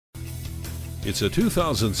It's a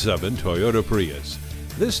 2007 Toyota Prius.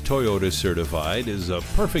 This Toyota certified is a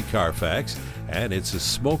perfect Carfax, and it's a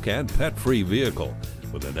smoke and pet-free vehicle.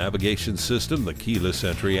 With a navigation system, the keyless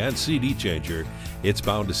entry, and CD changer, it's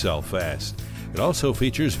bound to sell fast. It also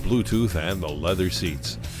features Bluetooth and the leather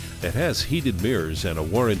seats. It has heated mirrors and a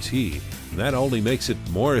warranty, and that only makes it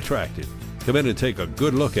more attractive. Come in and take a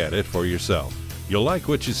good look at it for yourself. You'll like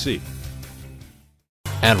what you see.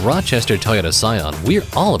 At Rochester Toyota Scion, we're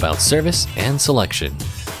all about service and selection.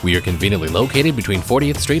 We are conveniently located between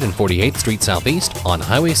 40th Street and 48th Street Southeast on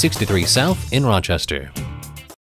Highway 63 South in Rochester.